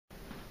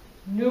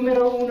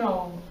Número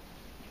 1.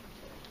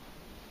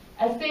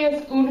 Este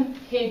es un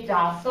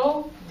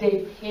pedazo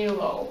de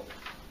pelo.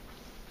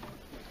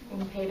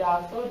 Un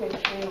pedazo de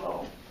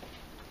pelo.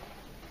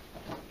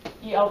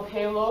 Y el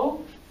pelo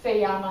se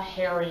llama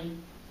Harry.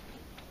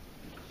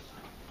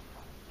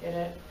 Get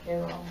it?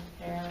 Pelo,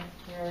 hair,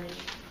 Harry.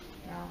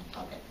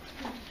 No, okay.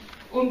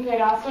 Un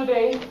pedazo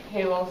de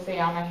pelo se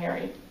llama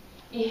Harry.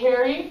 Y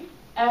Harry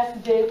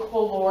es de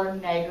color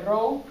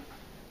negro,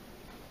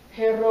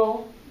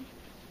 pero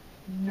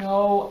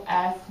no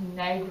es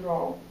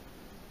negro,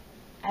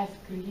 es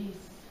gris.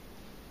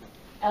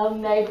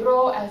 El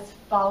negro es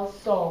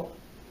falso,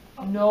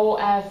 no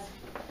es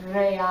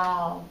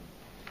real.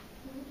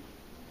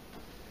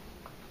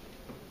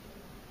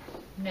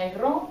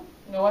 Negro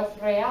no es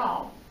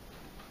real.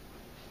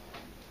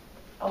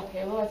 El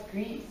pelo es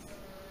gris,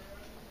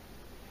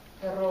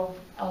 pero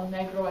el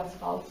negro es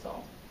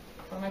falso.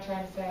 What am I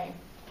trying to say?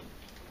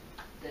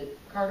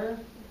 Carter?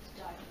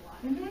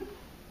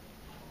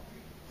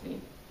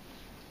 Sí.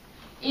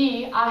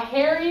 Y a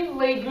Harry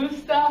le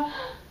gusta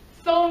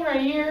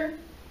sonreír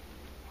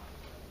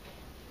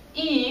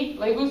y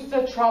le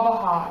gusta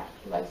trabajar.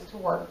 He likes to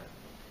work.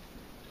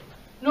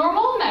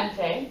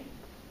 Normalmente,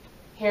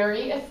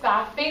 Harry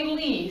está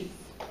feliz,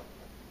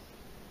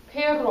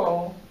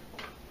 pero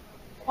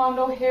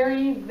cuando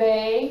Harry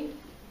ve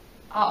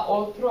a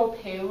otro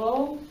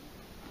pelo,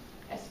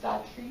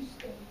 está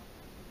triste.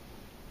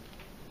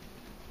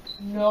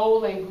 No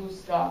le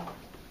gusta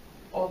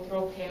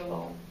otro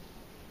pelo.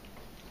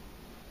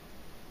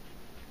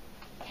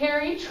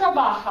 Harry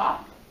trabaja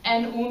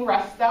en un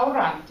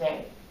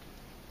restaurante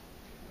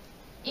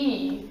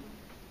y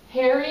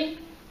Harry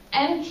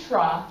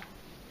entra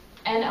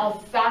en el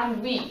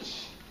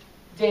sándwich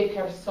de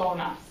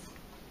personas.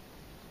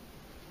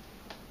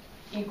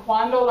 Y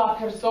cuando la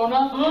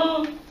persona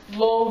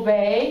lo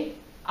ve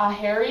a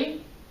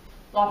Harry,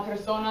 la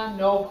persona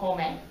no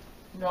come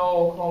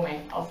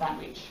el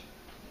sándwich.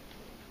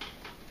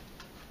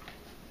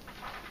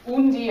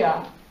 Un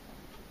día,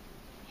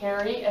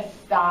 Harry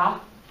está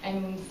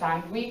en un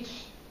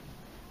sándwich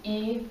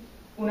y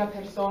una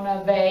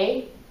persona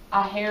ve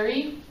a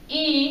Harry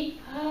y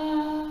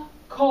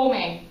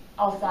come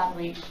el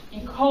sándwich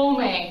y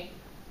come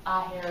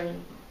a Harry.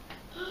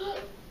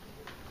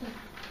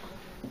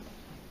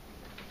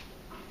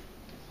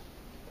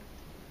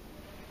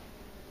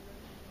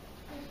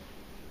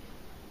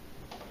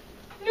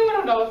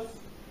 Número 2.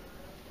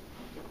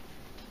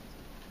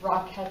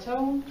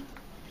 Rocketo.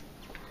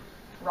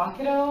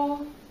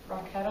 Rocketo.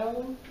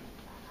 Rocketo.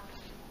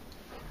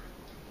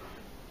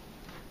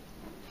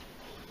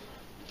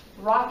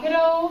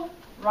 Rocketo.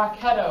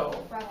 Rocketo.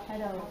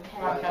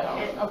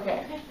 Rocketo. Okay.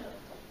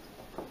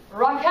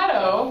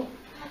 Rocketo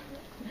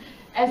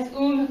es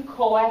un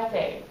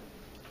cohete.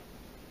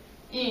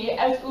 Y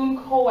es un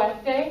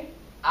cohete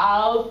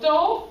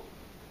alto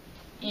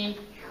y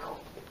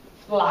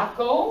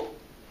flaco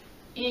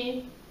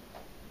y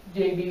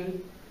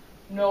débil.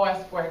 No es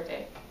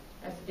fuerte,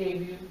 es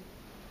débil.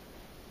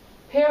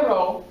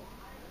 Pero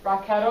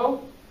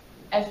Rocketo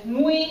es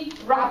muy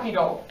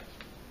rápido.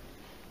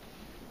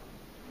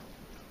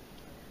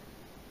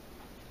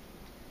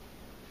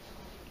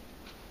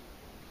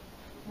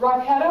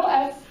 Rocketo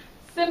es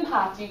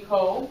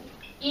simpático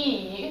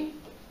y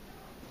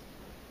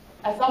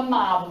es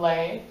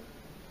amable.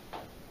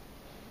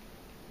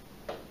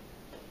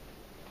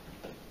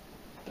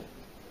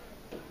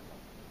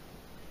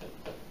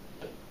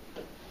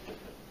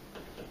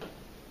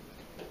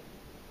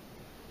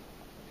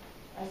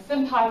 Es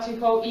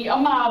simpático y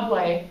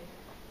amable,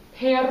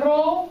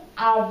 pero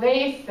a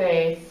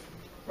veces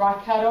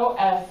Rocketo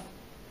es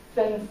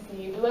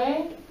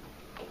sensible.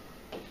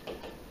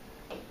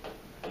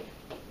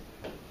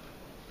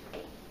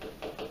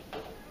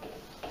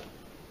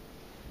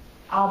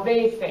 A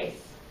veces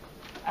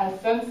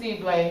es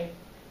sensible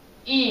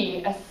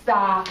y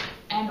está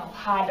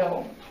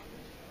enojado.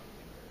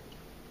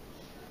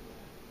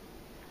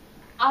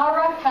 A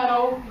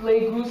Rocketo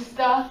le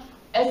gusta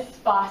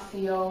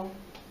espacio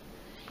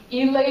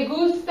y le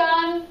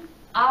gustan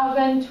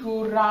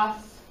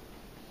aventuras.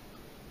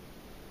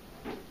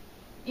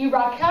 Y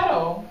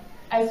Rocketo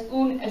es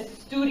un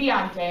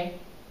estudiante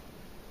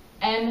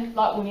en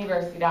la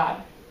universidad.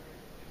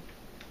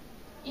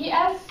 Y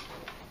es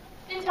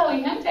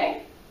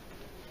inteligente,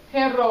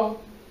 pero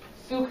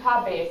su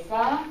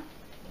cabeza,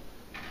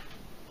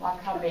 la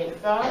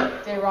cabeza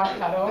de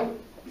Rocketo,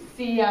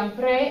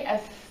 siempre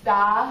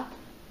está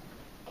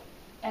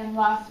en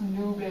las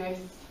nubes.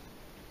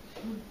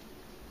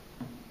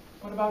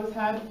 What about his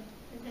head?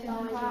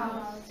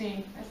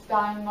 Sí,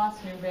 está en las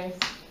nubes.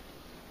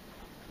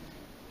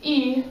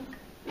 Y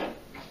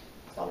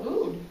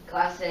salud.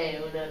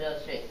 Clase 1,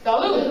 2, 3.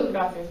 Salud.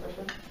 Gracias,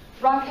 Richard.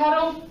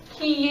 Rocketo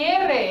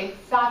quiere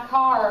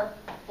sacar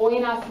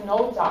buenas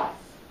notas.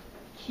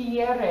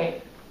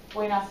 Quiere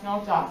buenas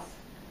notas,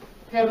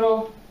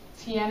 pero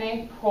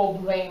tiene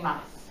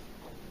problemas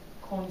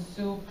con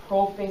su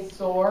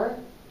profesor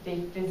de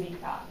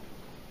física.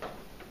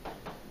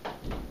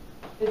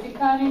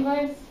 ¿Física en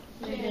inglés?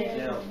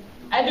 Yeah.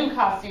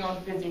 Educación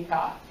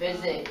física.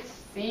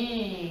 Physics.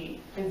 Sí,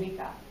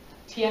 física.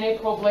 Tiene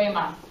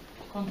problemas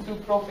con su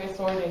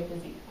profesor de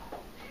física.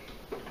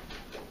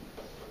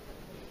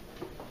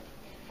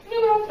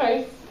 Número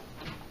 3.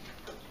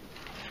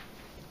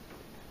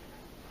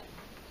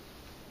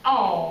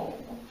 Oh.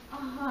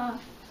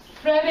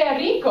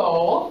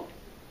 Federico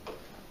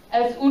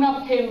es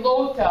una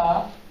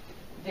pelota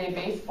de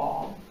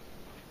béisbol.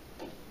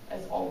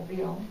 Es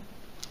obvio.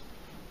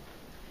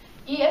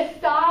 Y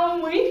está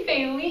muy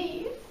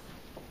feliz.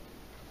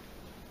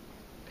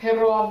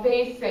 Pero a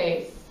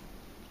veces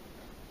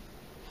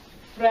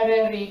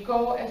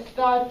Federico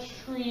está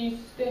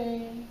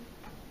triste.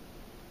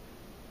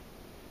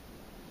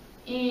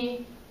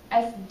 Y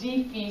es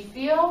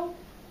difícil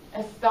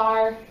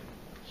estar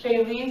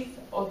feliz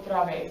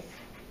otra vez.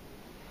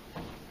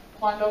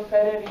 Cuando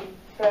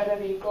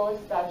Federico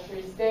está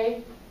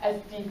triste,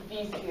 es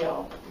difícil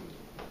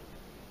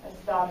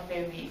estar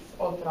feliz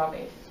otra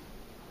vez.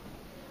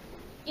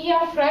 Y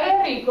a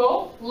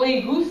Federico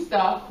le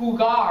gusta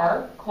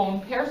jugar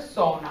con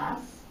personas.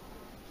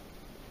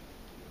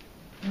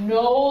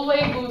 No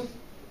le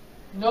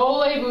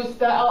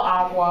gusta el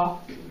agua.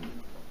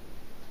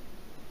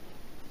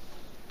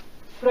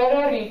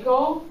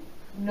 Federico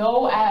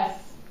no es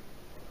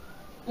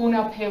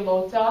una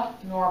pelota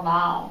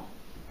normal.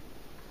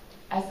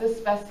 Es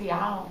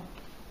especial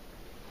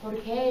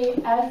porque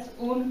es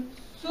un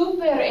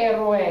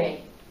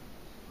superhéroe.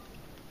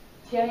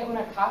 Tiene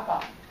una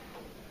capa.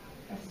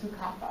 Es su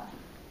capa.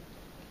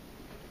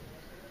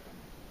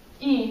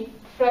 Y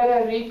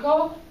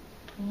Federico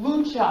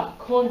lucha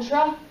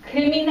contra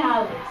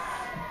criminales.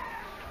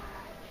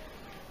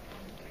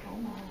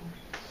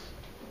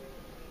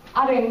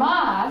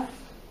 Además,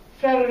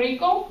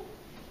 Federico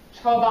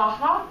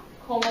trabaja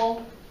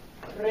como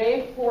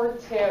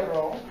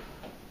reportero.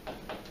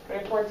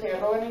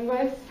 ¿Reportero en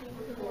inglés?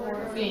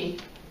 Sí.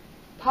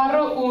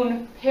 Para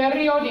un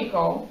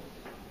periódico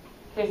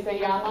que se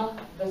llama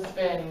The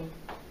Spin.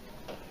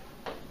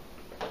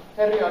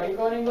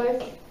 ¿Periódico en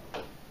inglés?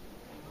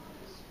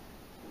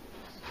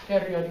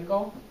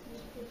 Periódico.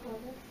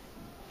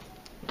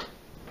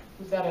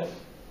 Who said it?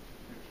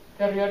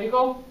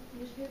 Periódico.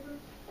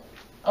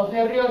 El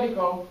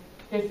periódico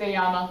que se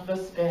llama The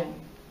Spin.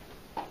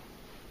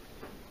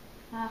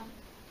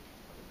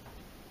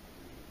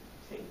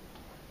 Sí.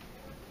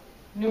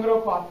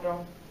 Número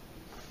 4.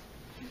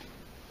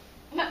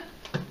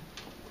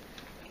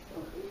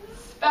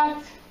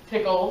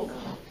 Spectacles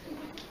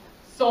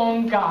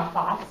son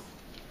gafas.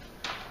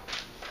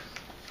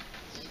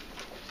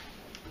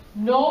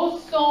 No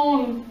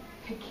son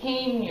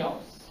pequeños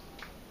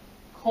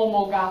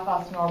como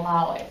gafas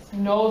normales.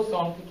 No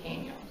son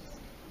pequeños.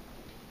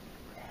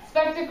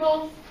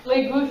 Spectacles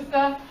le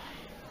gusta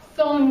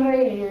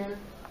sonreír.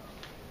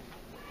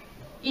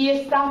 Y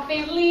está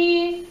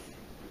feliz.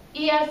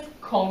 Y es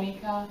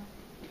cómica.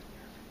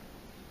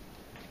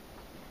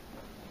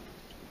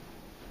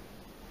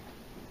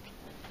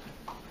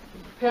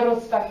 Pero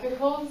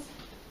Spectacles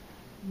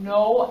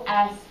no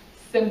es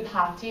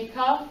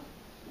simpática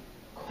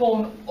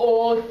con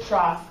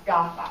otras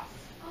gafas.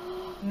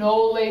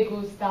 No le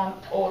gustan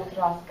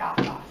otras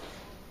gafas.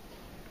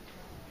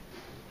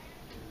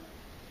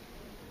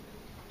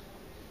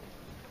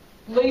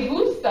 Le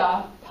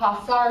gusta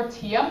pasar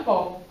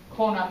tiempo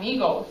con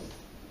amigos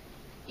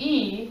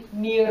y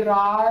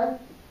mirar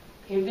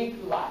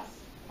películas.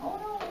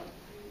 Oh,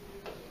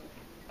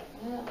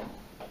 no.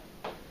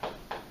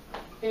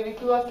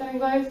 ¿Películas en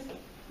inglés?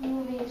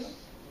 Movies.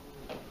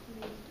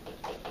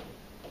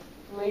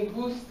 Le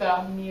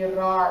gusta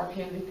mirar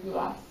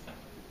películas.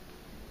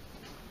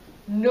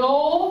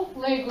 No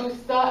le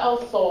gusta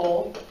el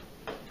sol.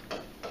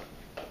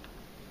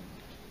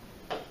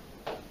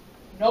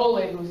 No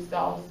le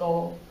gusta el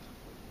sol.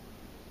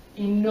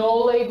 Y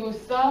no le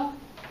gusta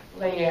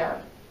leer.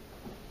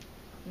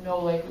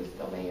 No le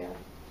gusta leer.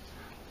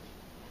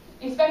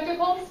 Y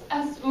Spectacles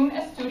es un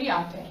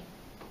estudiante.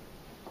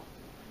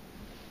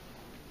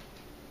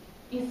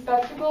 Y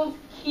Spectacles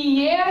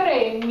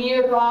quiere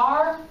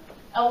mirar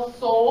el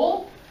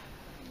sol,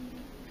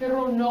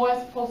 pero no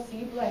es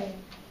posible.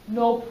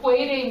 No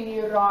puede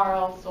mirar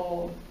el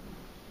sol.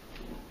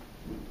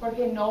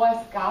 Porque no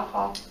es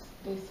gafas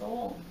de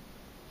sol.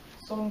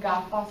 Son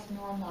gafas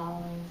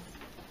normales.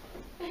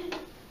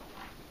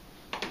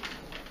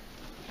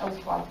 ¿Los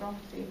 4?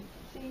 Sí.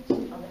 Sí.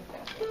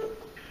 Okay.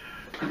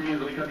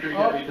 Greetings of the country.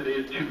 Academy. Today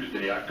is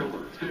Tuesday, October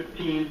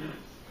 15th.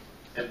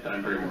 It's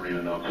time for your morning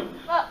announcements.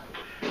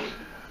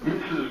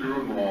 Mrs.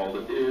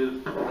 Grunwald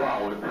is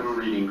proud of her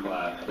reading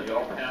class. They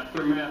all passed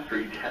their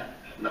mastery test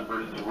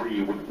number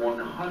 3 with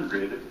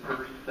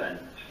 100%.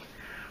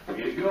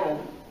 Way to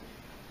go.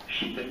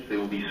 She thinks they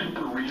will be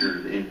super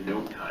readers in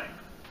no time.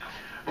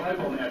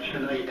 Bible match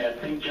tonight at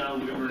St.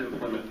 John Lutheran in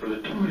Plymouth for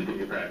the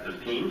Tuesday practice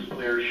teams.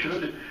 Players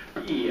should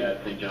be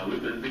at St. John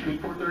Lutheran between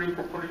 4:30 and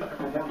 4:45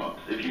 for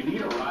warm-ups. If you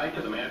need a ride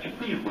to the match,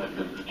 please let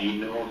Mrs. G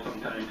know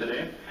sometime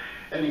today.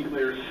 Any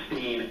players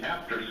staying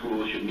after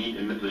school should meet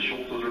in Mrs.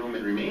 Schultz's room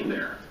and remain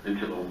there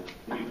until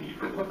we leave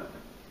for Plymouth.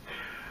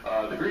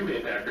 The Green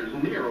Bay Packers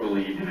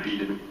narrowly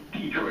defeated the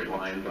Detroit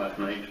Lions last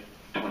night,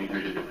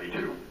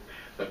 23-22.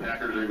 The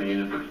Packers remain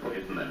in first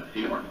place in the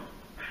NFC North.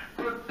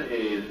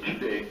 Birthdays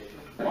today.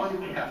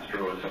 Juan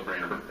Castro is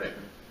celebrating a birthday.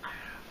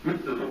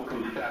 Mrs.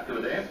 Holcomb's fact of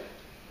the day.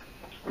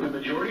 The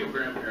majority of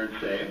grandparents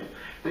say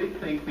they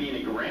think being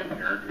a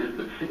grandparent is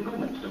the single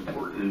most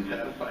important and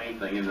satisfying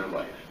thing in their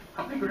life.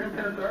 How many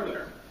grandparents are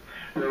there?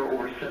 There are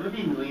over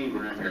 70 million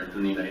grandparents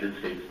in the United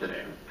States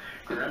today.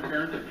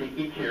 Grandparents are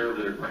taking care of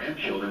their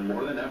grandchildren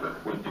more than ever,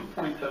 with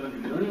 2.7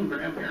 million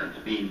grandparents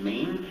being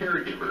main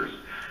caregivers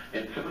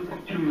and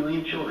 7.2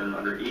 million children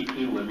under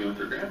 18 living with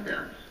their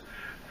grandparents.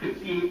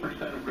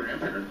 58% of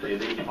grandparents say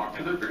they talk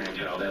to their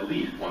grandchild at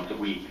least once a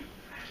week.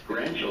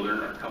 Grandchildren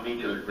are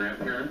coming to their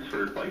grandparents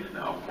for advice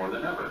now more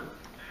than ever.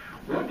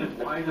 What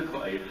wise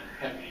advice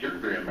have your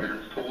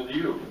grandparents told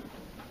you?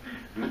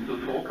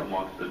 Mrs. Holcomb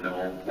wants to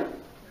know what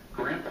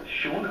Grandpa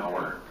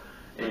Schonauer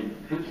and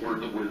his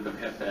words of wisdom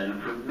have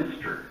been for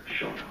Mr.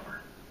 Schonauer.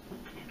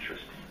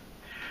 Interesting.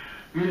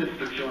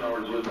 Mr.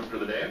 Schonauer's wisdom for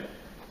the day.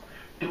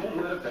 Don't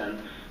let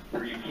events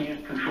where you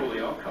can't control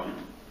the outcome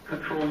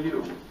control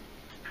you.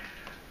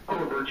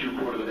 Core virtue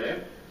quote of the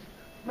day.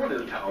 What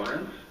is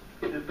tolerance?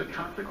 It is the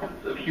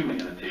consequence of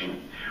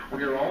humanity.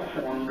 We are all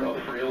formed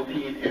of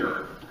frailty and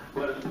error.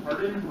 Let us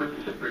pardon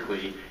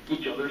reciprocally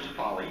each other's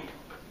folly.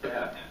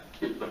 That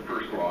is the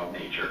first law of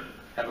nature.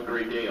 Have a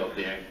great day,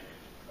 LCA.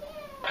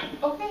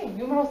 Ok,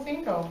 número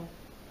 5.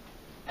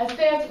 Este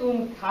es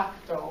un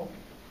cacto.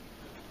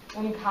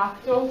 Un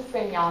cacto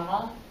se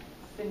llama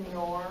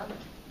Señor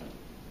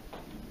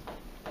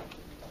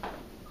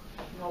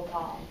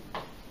Nopal.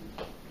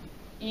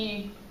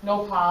 Y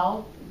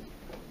nopal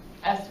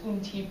es un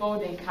tipo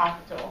de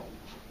cacto.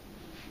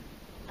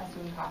 Es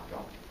un cacto.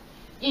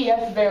 Y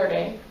es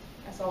verde,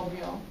 es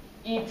obvio.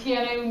 Y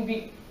tiene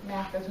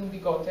es un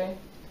bigote.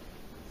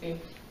 Sí.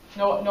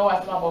 No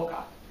es la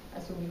boca,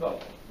 es un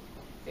bigote.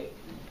 Sí.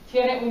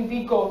 Tiene un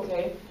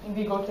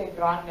bigote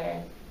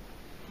grande.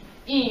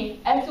 Y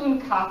es un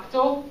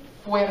cacto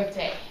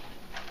fuerte.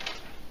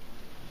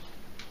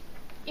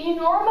 Y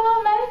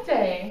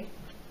normalmente,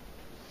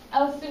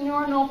 el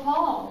señor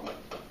Nopal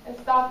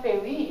está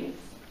feliz.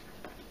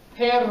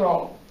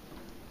 Pero,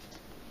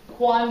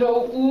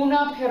 cuando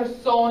una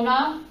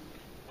persona...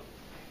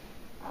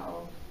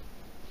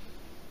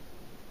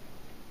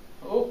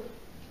 Oh,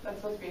 that's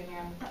supposed to be a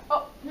hand.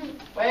 Oh,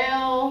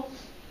 well,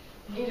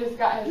 he just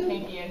got his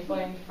pinky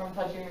inflamed from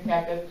touching the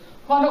cactus.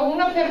 Cuando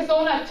una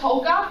persona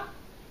toca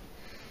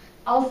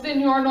al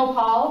señor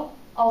Nopal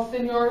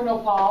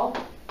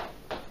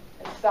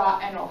está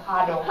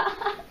enojado.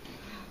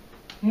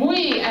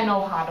 Muy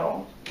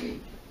enojado.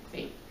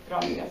 Sí,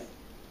 gracias.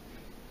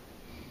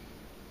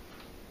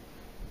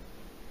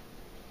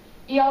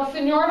 Y al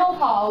señor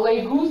Nopal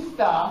le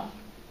gusta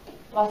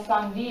la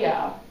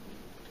sandía.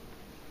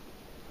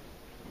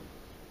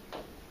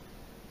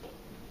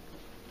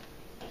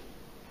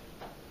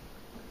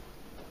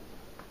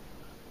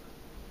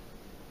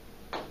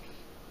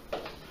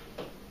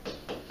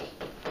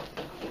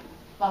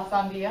 La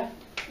sandía.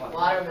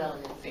 Watermelon.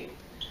 Sí.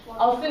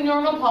 Al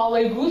señor Nopal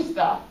le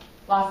gusta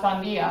la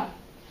sandía,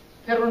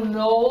 pero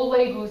no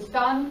le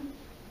gustan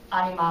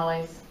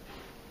animales.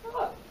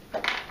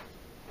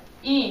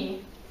 Y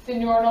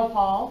señor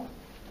Nopal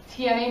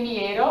tiene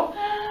miedo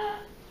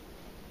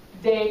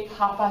de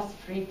papas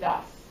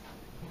fritas.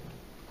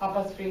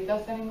 ¿Papas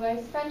fritas en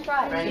inglés? French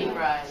fries. French Sí.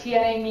 fries.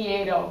 Tiene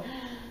miedo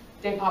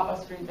de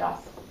papas fritas.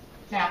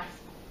 Snacks.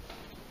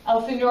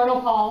 El señor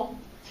Nopal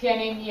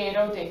tiene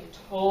miedo de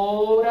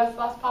todas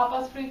las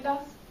papas fritas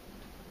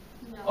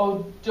No.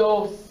 o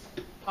dos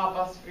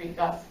papas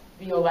fritas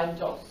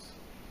violentos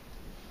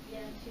Yeah,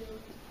 two.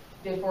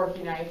 de fork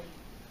y knife.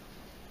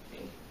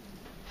 Sí.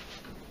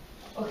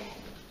 Ok.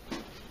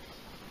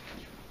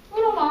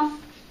 Uno más.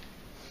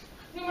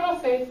 Número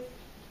 6.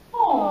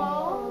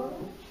 Oh.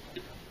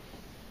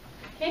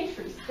 Qué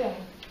triste.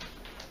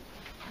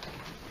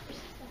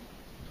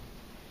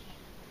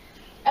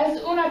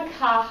 Es una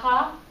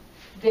caja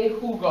de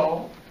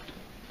jugo.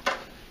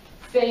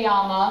 Se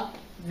llama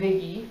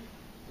Ziggy.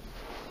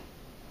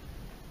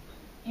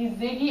 Y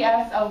Ziggy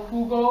es el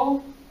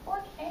jugo. ¿Por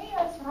qué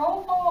es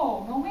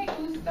rojo? No me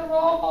gusta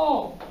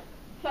rojo.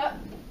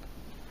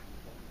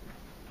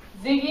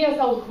 Ziggy es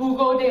el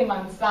jugo de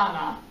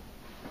manzana.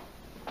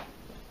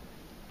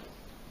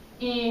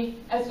 Y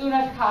es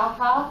una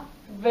caja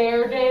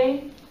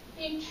verde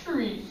y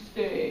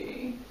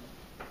triste.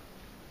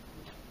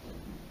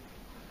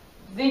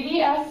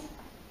 Ziggy es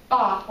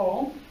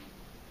bajo.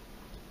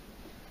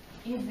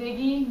 Y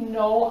Ziggy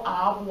no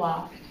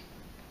habla.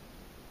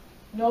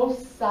 No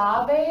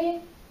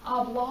sabe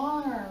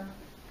hablar.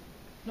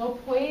 No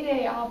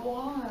puede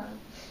hablar.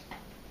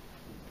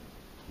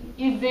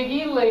 Y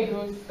Ziggy le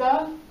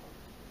gusta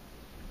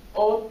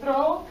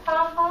otro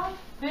caja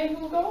de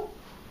jugo.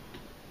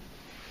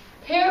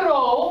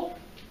 Pero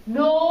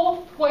no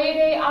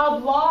puede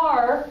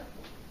hablar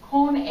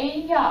con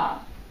ella.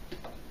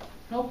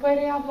 No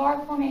puede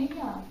hablar con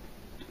ella.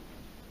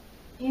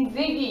 Y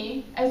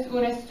Ziggy es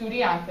un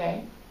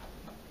estudiante.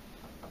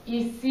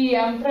 y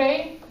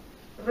siempre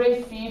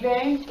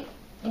recibe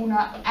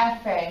una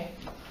F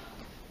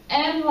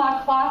en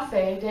la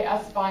clase de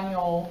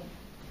español,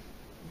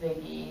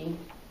 Ziggy.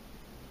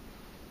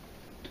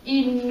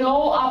 Y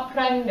no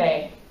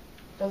aprende,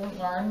 doesn't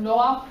learn,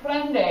 no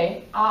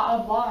aprende a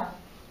hablar.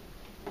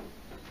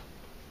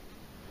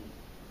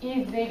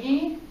 Y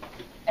Ziggy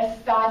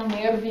está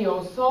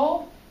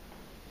nervioso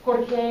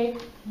porque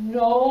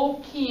no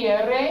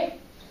quiere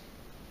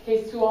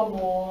que su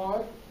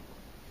amor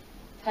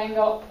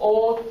tenga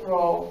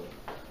otro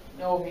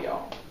novio.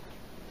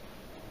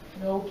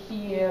 No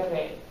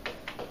quiere.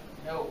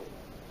 No.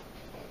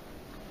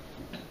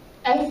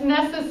 Es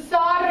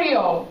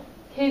necesario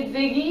que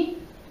Ziggy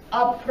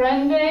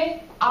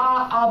aprende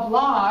a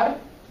hablar.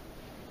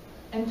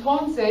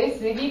 Entonces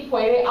Ziggy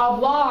puede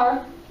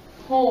hablar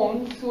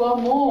con su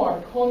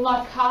amor, con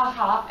la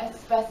caja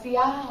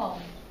especial.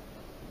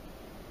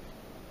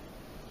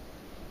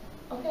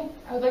 Okay,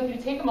 I would like you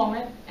to take a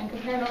moment and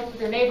compare notes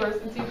with your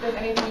neighbors and see if there's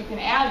anything you can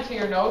add to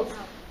your notes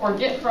or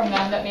get from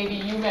them that maybe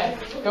you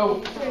missed.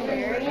 Go.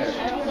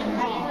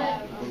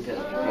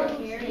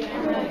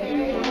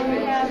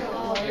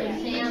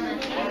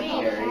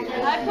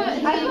 I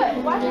put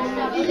what?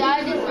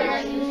 Yeah, just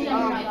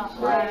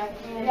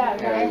yeah,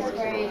 that's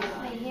great.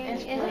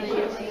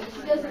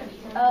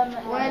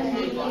 When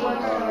he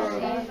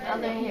was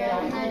other here.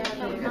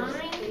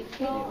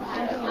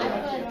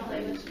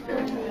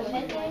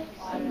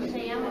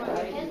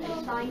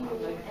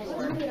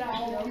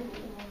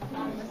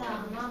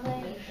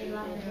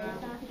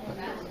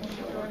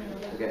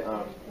 Okay,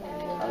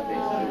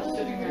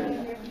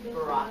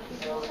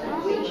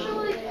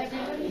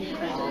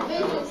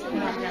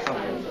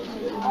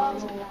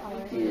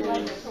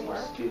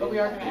 But we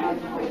are going to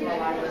add something to the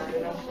library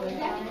eventually.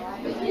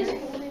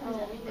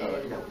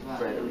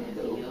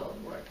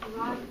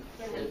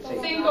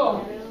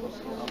 Cinco,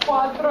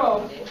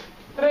 cuatro,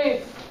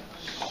 tres,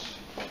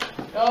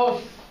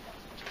 dos.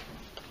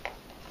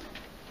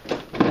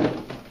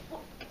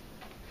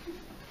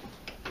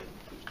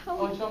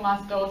 Ocho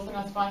más dos en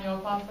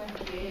español, clase?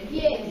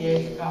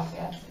 Yes.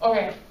 Gracias.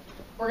 Okay,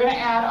 we're going to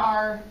add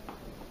our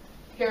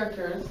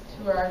characters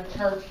to our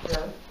chart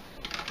here.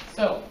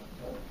 So,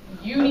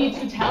 you need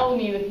to tell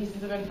me the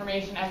pieces of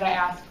information as I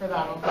ask for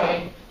them,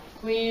 okay?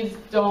 Please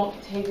don't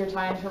take your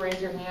time to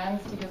raise your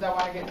hands because I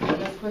want to get through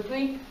this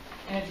quickly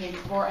and it takes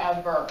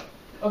forever.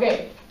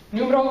 Okay,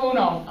 número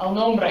uno, el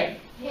nombre.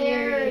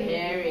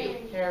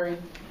 Harry. Harry.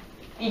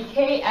 ¿Y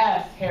qué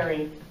es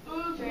Harry?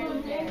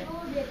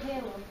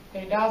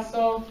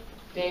 Pedazo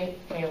de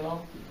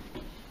pelo.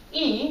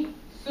 Y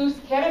sus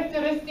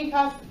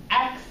características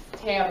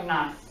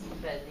externas.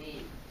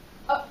 Feliz.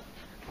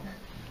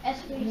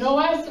 No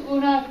es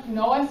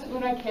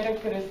una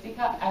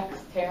característica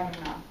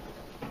externa.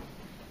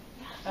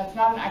 That's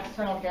not an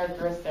external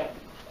characteristic.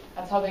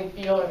 That's how they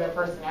feel or their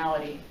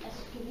personality.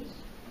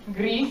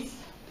 Gris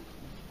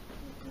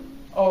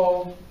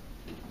o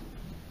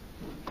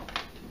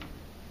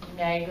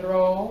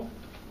negro.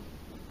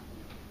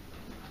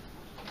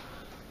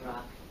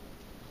 Rock.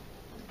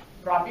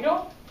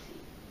 Rápido?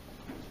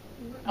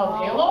 El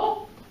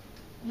pelo?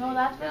 No,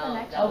 that's for the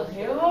next El one.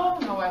 pelo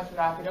no es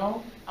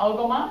rápido.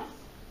 ¿Algo más?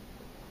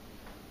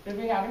 Did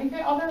we have any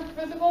other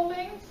physical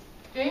things?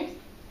 James?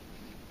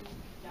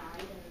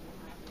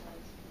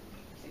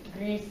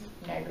 Gris,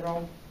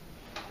 negro.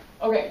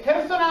 Okay,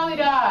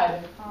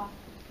 personalidad.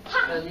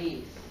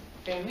 Feliz.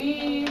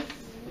 Feliz.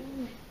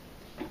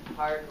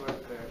 Hard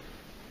worker.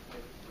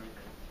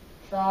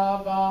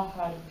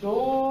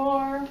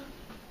 Trabajador.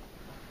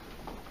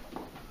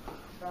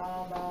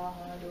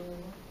 Trabajador.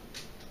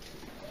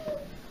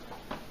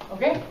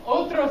 Okay,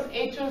 otros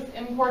hechos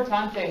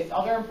importantes,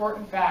 other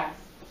important facts.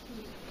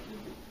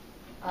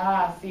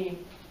 Ah, sí.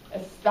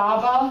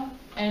 Estaba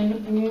en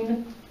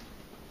un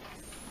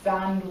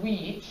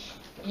sándwich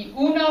y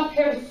una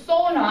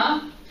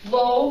persona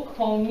lo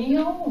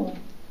comió.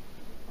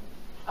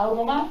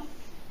 ¿Algo más?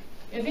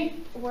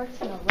 Izzy?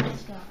 Works in a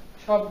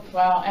restaurant.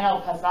 Well, en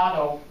el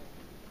pasado.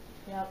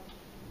 Yep.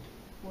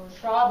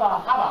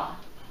 Trabajaba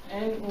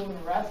en un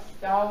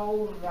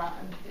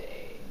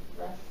restaurante.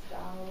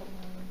 Restaurante.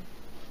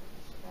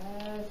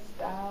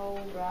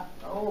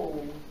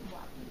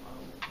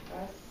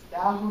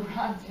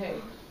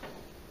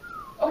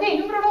 Ok,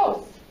 número dos.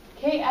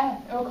 ¿Qué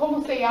es? O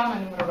 ¿cómo se llama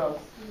número dos?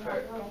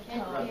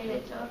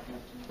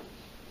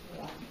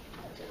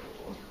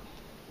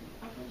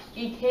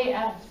 ¿Y qué es?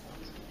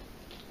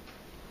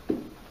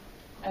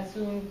 Es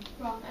un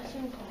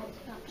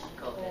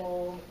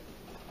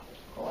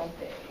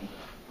cohete.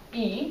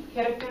 ¿Y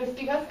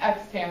características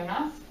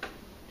externas?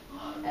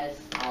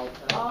 Es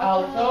alto.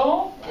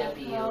 Alto.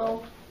 Débil.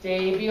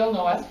 Débil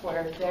no es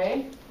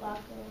fuerte.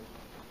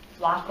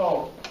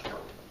 Flaco.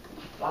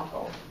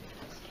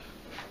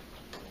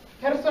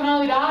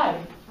 Personalidad.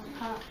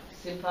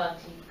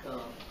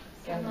 Simpático.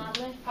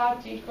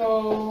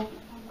 Simpático.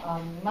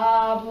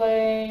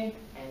 Amable.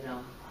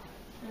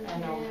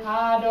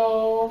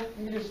 Enojado.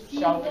 You can just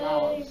shout them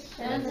out.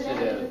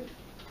 sensitive,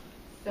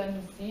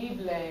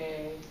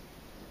 Sensible.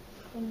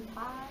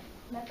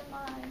 Never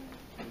mind.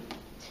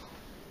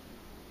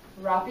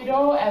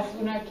 Rápido es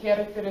una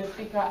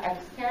característica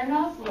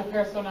externa de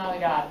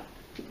personalidad.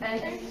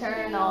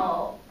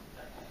 External.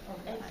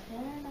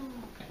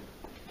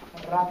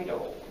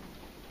 Rápido.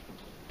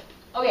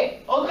 Ok,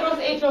 otros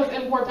hechos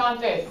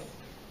importantes.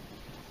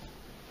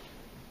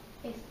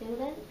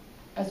 Student.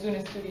 Es un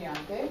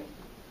estudiante.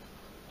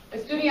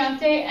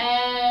 Estudiante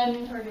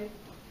en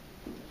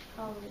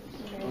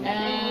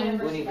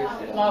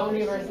la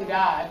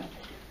universidad.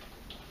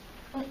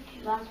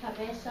 La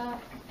cabeza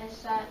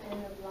está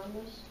en los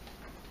blandos.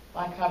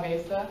 La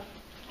cabeza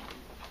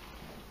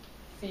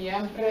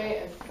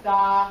siempre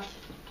está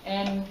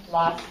en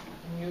las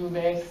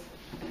nubes.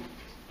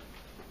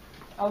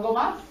 ¿Algo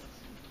más?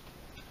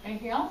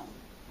 Anything else?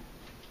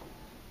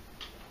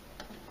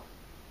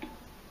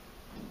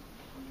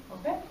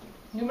 Okay.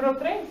 Número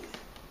 3.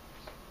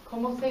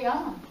 ¿Cómo se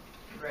llama?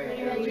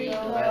 Frederico.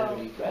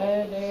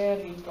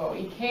 Federico.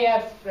 ¿Y qué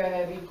es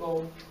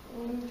Federico?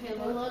 Un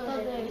piloto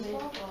de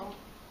béisbol.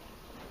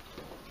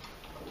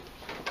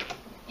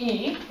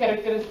 ¿Y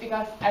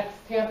características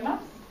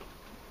externas?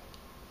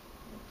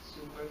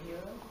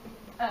 Superhero.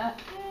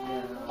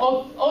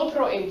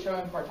 Otro hecho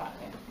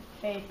importante.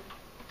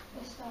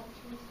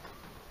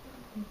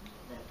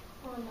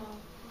 Oh no.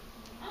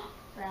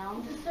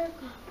 Round.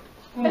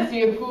 Un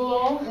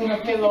círculo, una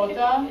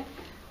pelota.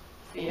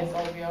 Sí, es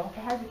obvio.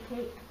 It has a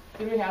cape.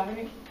 Do we have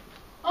any?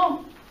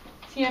 Oh,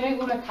 tiene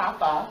una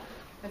capa.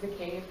 Has a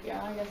cape,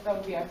 yeah, I guess that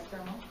would be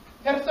external.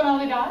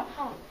 Personalidad.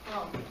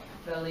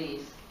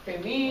 Feliz.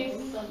 Feliz.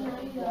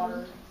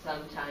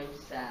 Sometimes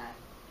sad.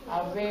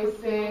 A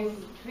veces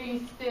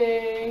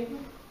triste.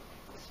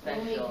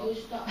 Special.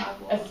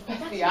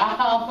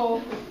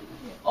 Especial.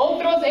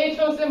 Otros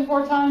hechos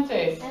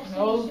importantes.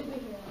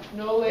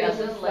 No le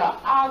Doesn't gusta like-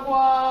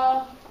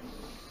 agua.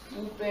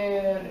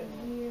 Super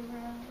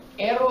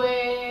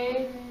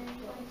héroe.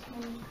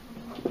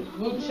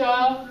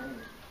 Lucha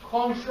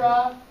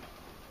contra.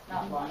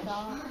 Not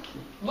lunch.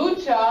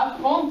 Lucha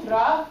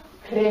contra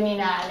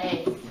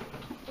criminales.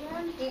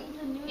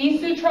 ¿Y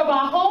su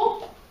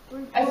trabajo?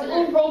 ¿Es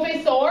un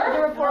profesor?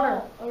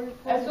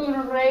 Es un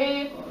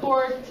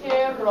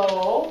reportero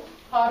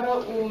para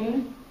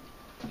un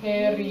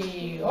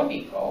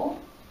periódico.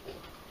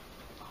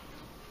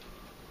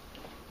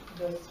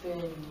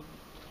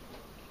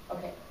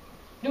 Okay.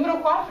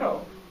 Número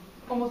 4.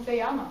 ¿Cómo se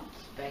llama?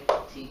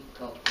 Spectacle.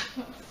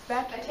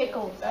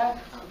 Spectacles.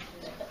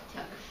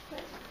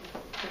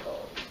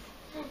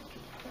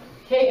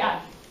 ¿Qué es?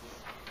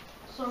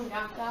 Son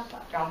gafas.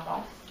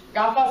 Gafas.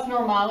 ¿Gafas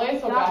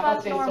normales o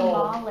gafas de sol?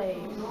 Gafas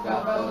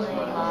Gafas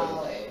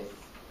normales.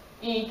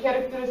 ¿Y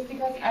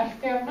características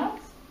externas?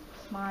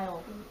 Smile.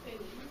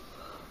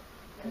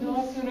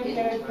 No es una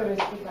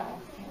característica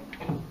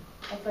externa.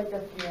 It's like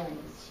their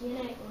feelings.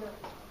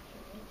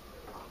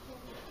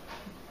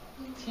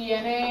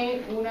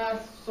 Tiene una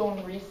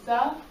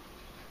sonrisa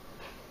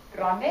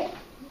grande.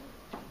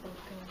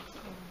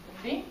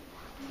 ¿Sí?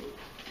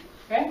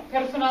 ¿Okay?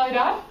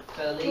 Personalidad.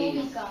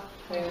 Feliz.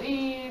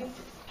 Feliz.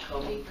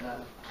 Cómica.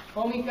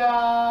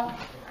 Cómica.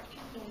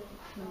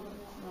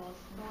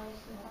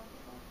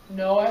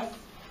 No es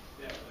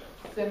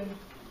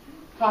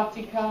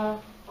simpática.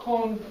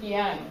 ¿Con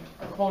quién?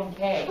 ¿Con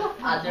qué?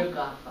 Other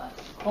gafas.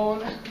 Con.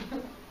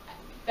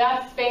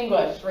 That's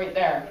Spanglish right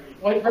there.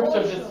 What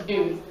Richard just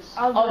used.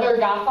 Other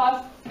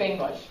gafas,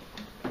 Spanglish.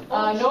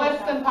 No es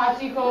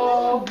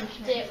simpático.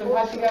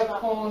 Simpática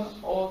con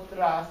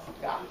otras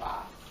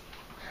gafas.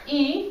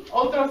 ¿Y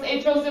otros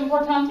hechos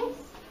importantes?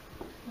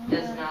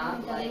 Does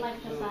not like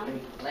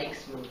movie.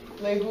 Likes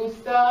movies. Le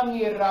gusta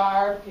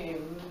mirar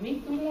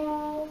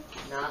películas.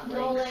 Not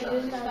No like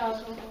le sun.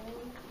 gusta.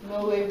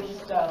 No le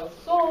gusta el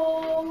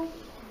sol.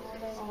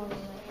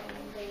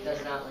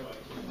 Does not like.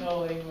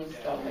 No le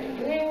gusta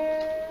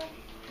leer.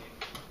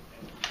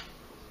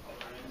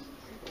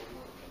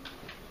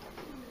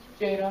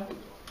 Jada,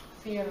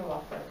 cierra la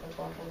puerta,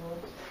 por favor.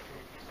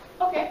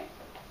 Ok.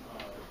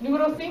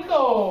 Número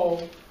 5.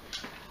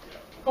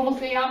 ¿Cómo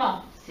se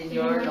llama?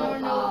 Señor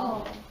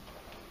Nopal.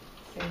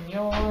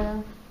 Señor.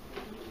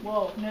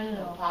 Whoa,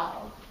 no.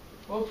 Wow.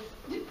 Whoops.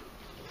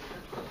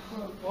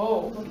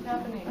 Whoa, what's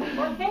happening?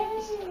 Okay.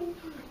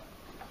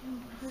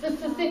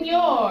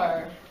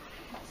 Señor.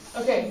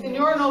 Okay,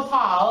 señor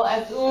Nopal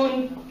es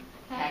un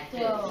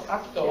Cactus.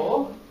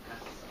 acto.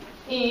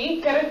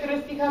 Y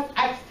características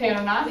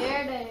externas.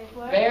 Verde.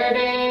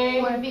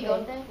 Verde. Buen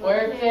bigote.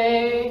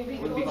 Fuerte.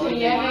 Bigote.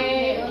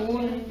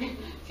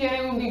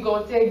 Tiene un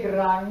bigote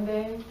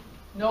grande.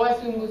 No es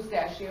un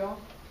mustachio.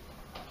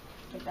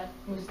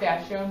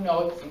 Mustachio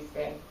no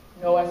existe.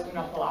 No es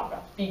una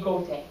palabra.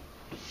 Bigote.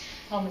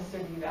 Tell Mr.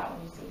 D that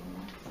when you see him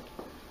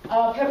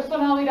next.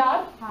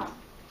 Personalidad.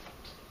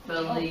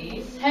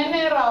 Feliz.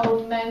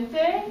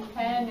 Generalmente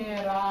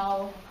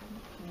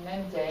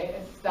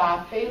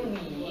está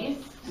feliz.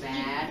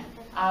 Mad.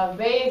 A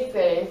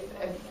veces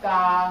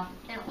está.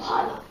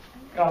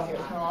 Gracias,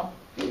 Noah.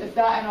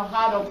 Está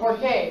enojado. ¿Por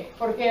qué?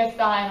 ¿Por qué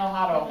está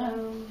enojado?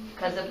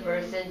 Because a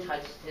person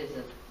touched his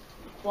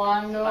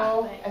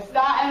Cuando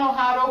está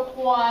enojado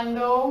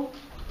cuando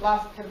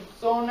las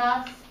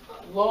personas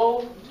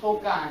lo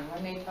tocan,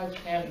 when they touch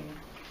him.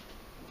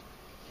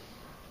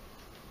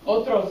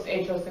 Otros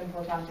hechos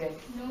importantes.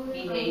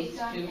 He hates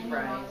two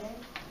fries.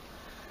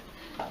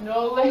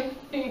 No le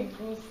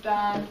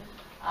gustan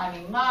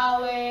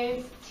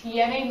animales.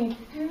 Tiene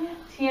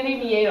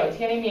miedo.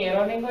 ¿Tiene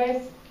miedo en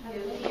inglés?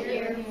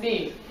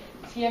 Sí.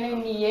 Tiene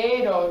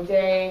miedo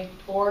de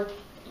fork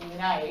y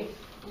knife.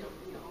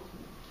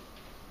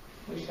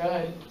 We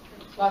should.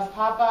 Las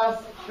papas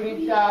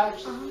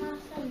fritas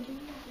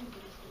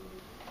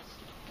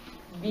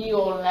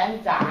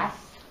violentas.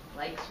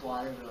 Likes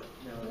watermelon.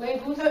 Le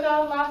gusta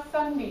la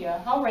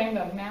sandía. How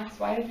random, Max.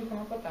 Why did you come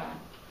up with that?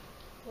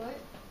 What?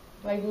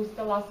 Le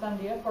gusta la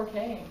sandía. ¿Por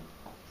qué?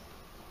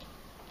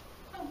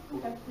 Oh,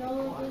 okay. No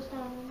le gusta.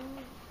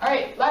 All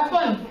right, last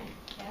one.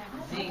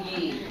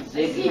 Ziggy.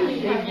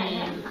 Ziggy.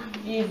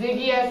 Y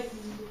Ziggy es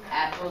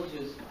Apple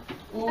juice.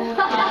 una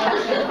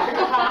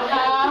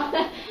caja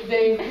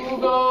de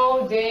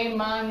jugo de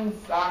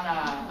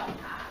manzana.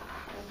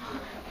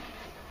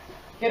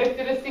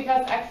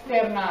 Características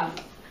externas.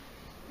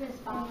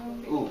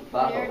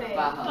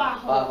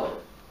 Bajo.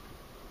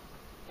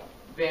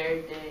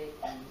 Verde.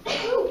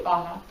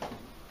 Baja.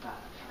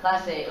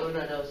 Clase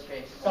 1, 2,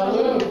 3.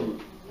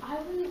 Salud. I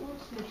really want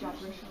to switch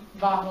operation.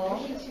 Bajo.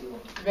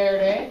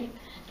 Verde.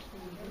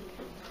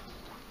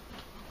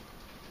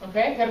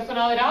 Okay,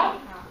 personalidad.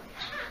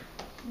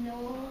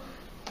 No.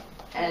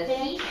 Es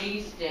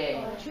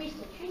triste.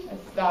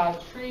 Está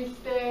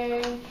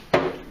triste.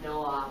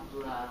 No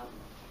habla.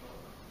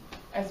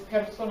 Es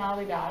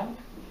personalidad.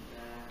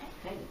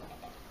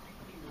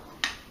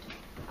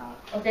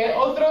 Okay,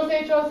 otros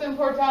hechos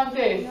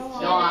importantes.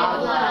 No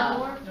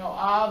habla. No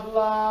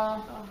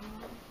habla.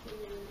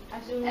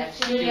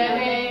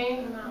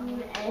 Tiene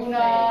un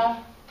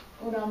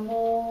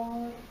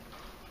amor.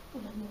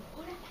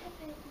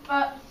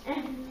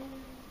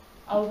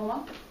 ¿Algo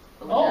más?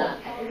 Oh,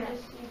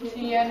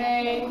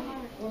 tiene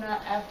una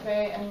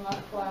F en la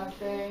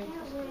clase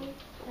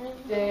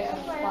de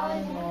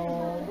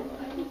español.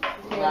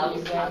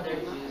 Loves other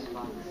juice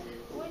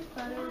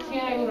boxes.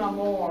 Tiene un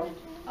amor.